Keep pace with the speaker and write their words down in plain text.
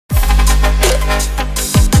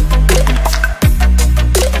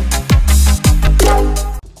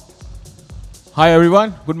Hi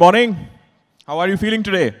everyone, good morning. How are you feeling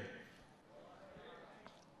today?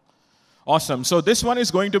 Awesome. So this one is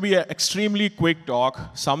going to be an extremely quick talk,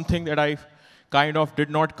 something that I kind of did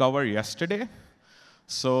not cover yesterday.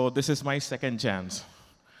 So this is my second chance.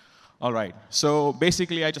 All right. So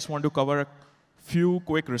basically, I just want to cover a few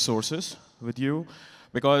quick resources with you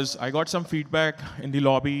because I got some feedback in the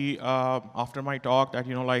lobby after my talk that,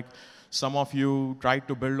 like some of you tried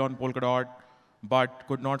to build on Polkadot but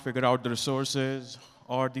could not figure out the resources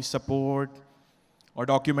or the support or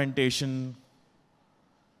documentation.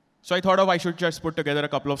 So I thought I should just put together a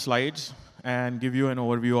couple of slides and give you an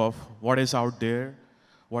overview of what is out there,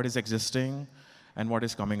 what is existing, and what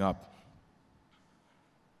is coming up.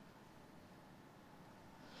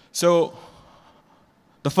 So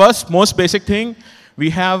the first, most basic thing, we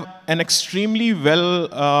have an extremely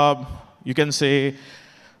well, you can say,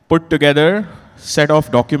 put together set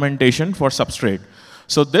of documentation for Substrate.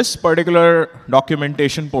 So this particular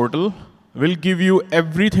documentation portal will give you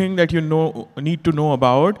everything that you need to know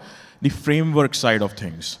about the framework side of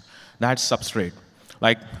things. That's Substrate.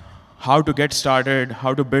 Like how to get started,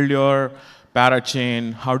 how to build your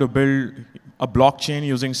parachain, how to build a blockchain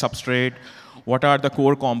using Substrate, what are the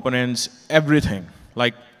core components, everything.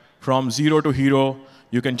 Like from zero to hero,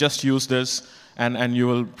 you can just use this, and you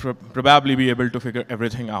will probably be able to figure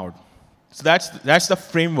everything out. So that's the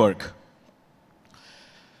framework.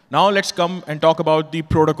 Now let's come and talk about the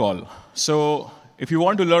protocol. So if you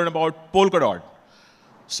want to learn about Polkadot,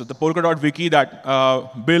 so the Polkadot wiki that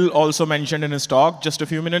Bill also mentioned in his talk just a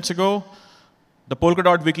few minutes ago, the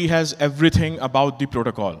Polkadot wiki has everything about the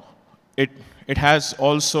protocol. It has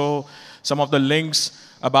also some of the links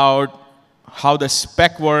about how the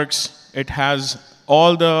spec works. It has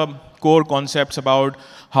all the core concepts about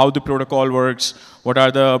how the protocol works, what are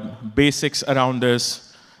the basics around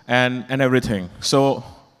this, and everything. So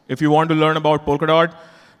if you want to learn about Polkadot,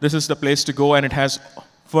 this is the place to go, and it has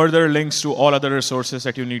further links to all other resources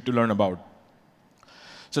that you need to learn about.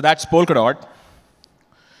 So that's Polkadot.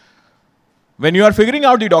 When you are figuring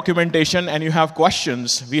out the documentation and you have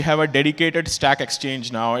questions, we have a dedicated Stack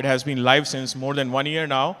Exchange now. It has been live since more than 1 year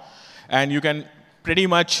now, and you can pretty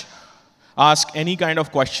much ask any kind of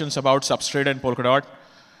questions about Substrate and Polkadot.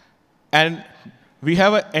 And we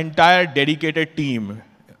have an entire dedicated team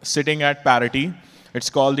sitting at Parity. It's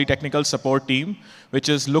called the Technical Support Team, which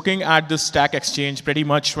is looking at this Stack Exchange pretty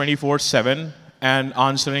much 24/7 and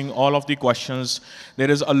answering all of the questions. There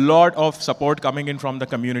is a lot of support coming in from the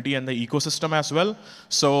community and the ecosystem as well.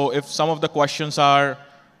 So if some of the questions are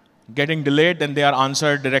getting delayed, then they are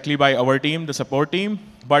answered directly by our team, the support team.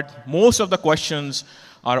 But most of the questions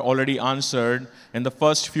are already answered in the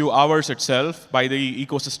first few hours itself by the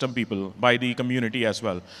ecosystem people, by the community as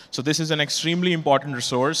well. So this is an extremely important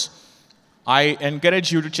resource. I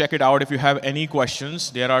encourage you to check it out if you have any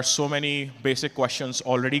questions. There are so many basic questions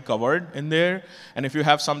already covered in there. And if you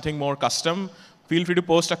have something more custom, feel free to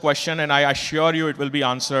post a question, and I assure you it will be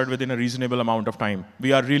answered within a reasonable amount of time.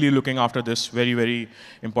 We are really looking after this very, very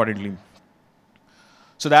importantly.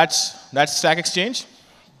 So that's Stack Exchange.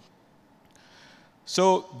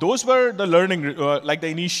 So those were the learning, like the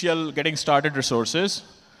initial getting started resources.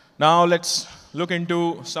 Now let's look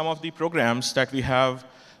into some of the programs that we have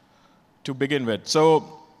to begin with.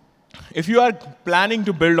 So if you are planning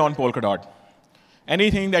to build on Polkadot,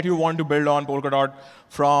 anything that you want to build on Polkadot,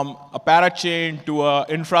 from a parachain to an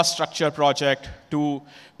infrastructure project to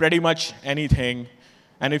pretty much anything,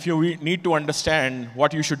 and if you need to understand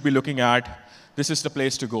what you should be looking at, this is the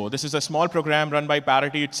place to go. This is a small program run by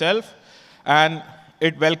Parity itself, and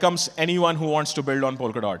it welcomes anyone who wants to build on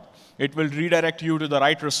Polkadot. It will redirect you to the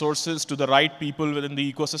right resources, to the right people within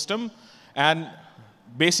the ecosystem, and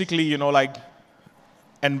basically,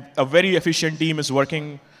 and a very efficient team is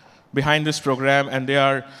working behind this program, and they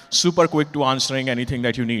are super quick to answering anything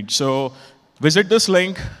that you need. So visit this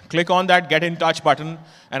link, click on that Get in Touch button,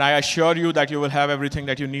 and I assure you that you will have everything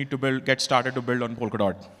that you need to get started to build on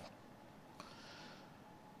Polkadot.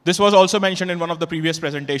 This was also mentioned in one of the previous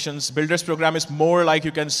presentations. Builders program is more like,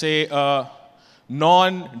 you can say, a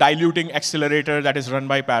non-diluting accelerator that is run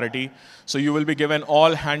by Parity. So you will be given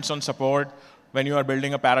all hands-on support when you are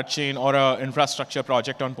building a parachain or an infrastructure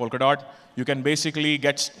project on Polkadot. You can basically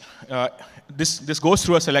get, this goes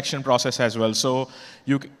through a selection process as well. So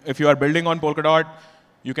if you are building on Polkadot,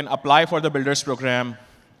 you can apply for the Builders program.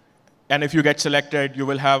 And if you get selected, you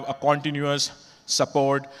will have a continuous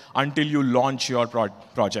support until you launch your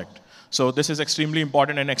project. So this is extremely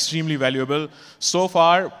important and extremely valuable. So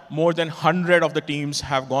far, more than 100 of the teams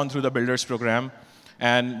have gone through the Builders program,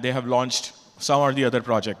 and they have launched some or the other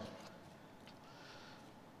project.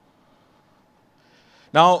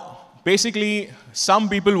 Now, basically, some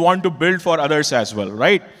people want to build for others as well,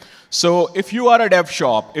 right? So if you are a dev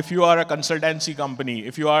shop, if you are a consultancy company,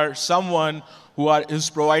 if you are someone who is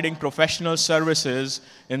providing professional services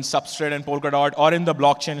in Substrate and Polkadot or in the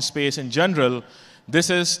blockchain space in general, this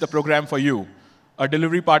is the program for you. A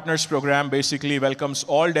delivery partners program basically welcomes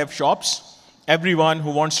all dev shops, everyone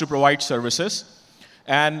who wants to provide services,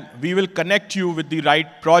 and we will connect you with the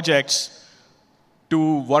right projects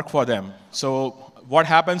to work for them. So what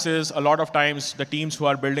happens is, a lot of times, the teams who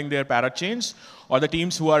are building their parachains or the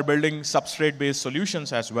teams who are building substrate-based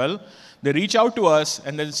solutions as well, they reach out to us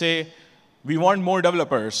and they'll say, we want more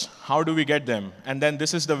developers. How do we get them? And then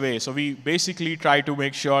this is the way. So we basically try to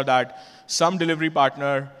make sure that some delivery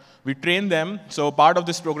partner, we train them. So part of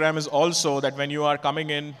this program is also that when you are coming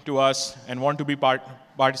in to us and want to be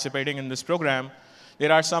participating in this program,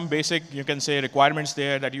 there are some basic, you can say, requirements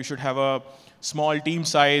there that you should have a small team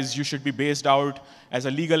size, you should be based out as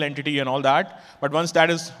a legal entity and all that. But once that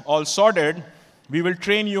is all sorted, we will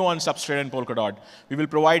train you on Substrate and Polkadot. We will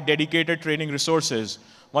provide dedicated training resources.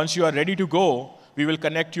 Once you are ready to go, we will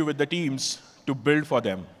connect you with the teams to build for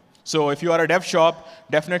them. So if you are a dev shop,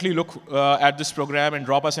 definitely look at this program and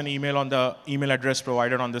drop us an email on the email address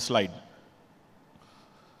provided on this slide.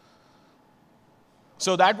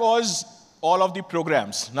 So that was all of the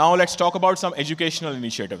programs. Now let's talk about some educational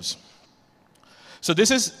initiatives. So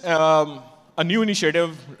this is a new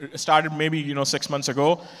initiative, started maybe 6 months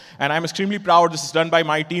ago, and I'm extremely proud. This is done by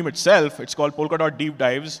my team itself. It's called Polkadot Deep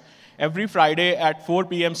Dives. Every Friday at 4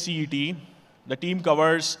 p.m. CET, the team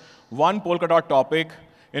covers one Polkadot topic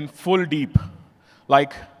in full deep,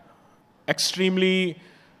 like extremely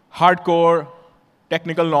hardcore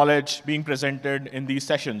technical knowledge being presented in these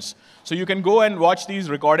sessions. So you can go and watch these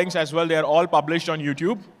recordings as well. They are all published on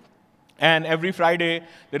YouTube. And every Friday,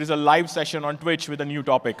 there is a live session on Twitch with a new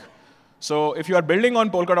topic. So if you are building on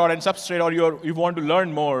Polkadot and Substrate, or you want to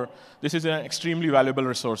learn more, this is an extremely valuable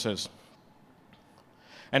resources.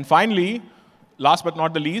 And finally, last but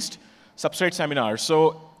not the least, Substrate seminars.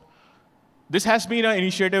 So this has been an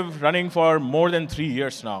initiative running for more than 3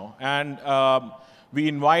 years now. And we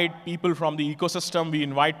invite people from the ecosystem, we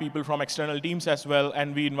invite people from external teams as well,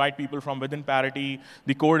 and we invite people from within Parity,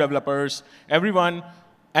 the core developers, everyone.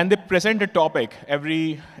 And they present a topic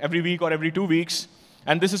every week or every 2 weeks.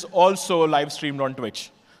 And this is also live streamed on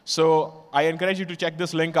Twitch. So I encourage you to check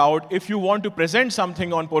this link out. If you want to present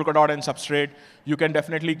something on Polkadot and Substrate, you can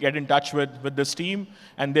definitely get in touch with this team,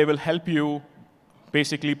 and they will help you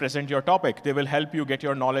basically present your topic. They will help you get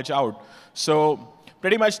your knowledge out. So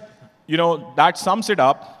pretty much, that sums it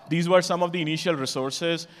up. These were some of the initial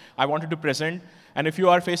resources I wanted to present. And if you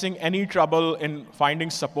are facing any trouble in finding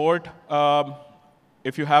support,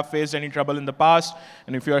 if you have faced any trouble in the past,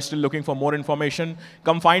 and if you are still looking for more information,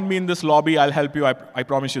 come find me in this lobby. I'll help you. I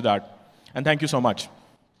promise you that. And thank you so much.